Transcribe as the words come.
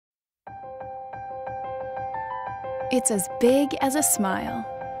It's as big as a smile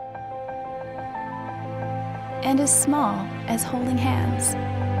and as small as holding hands.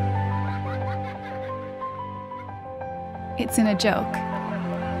 It's in a joke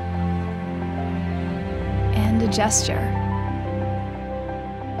and a gesture.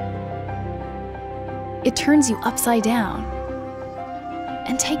 It turns you upside down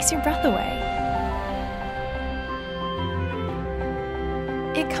and takes your breath away.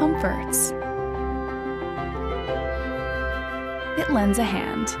 It comforts. It lends a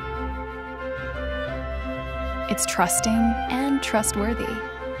hand. It's trusting and trustworthy.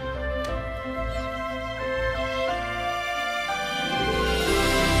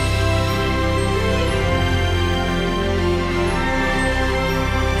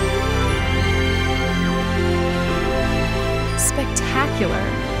 Spectacular.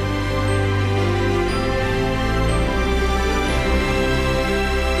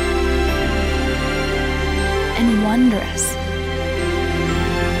 And wondrous.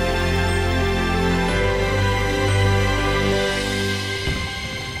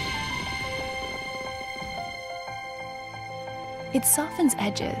 It softens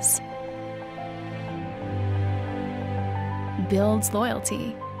edges, builds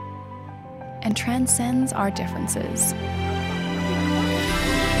loyalty, and transcends our differences.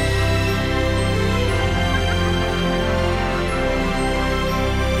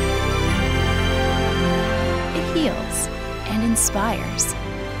 It heals and inspires.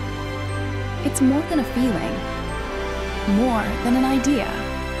 It's more than a feeling, more than an idea.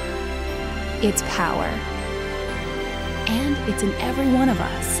 It's power. And it's in every one of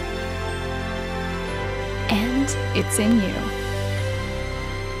us. And it's in you.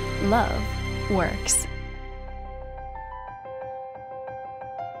 Love works.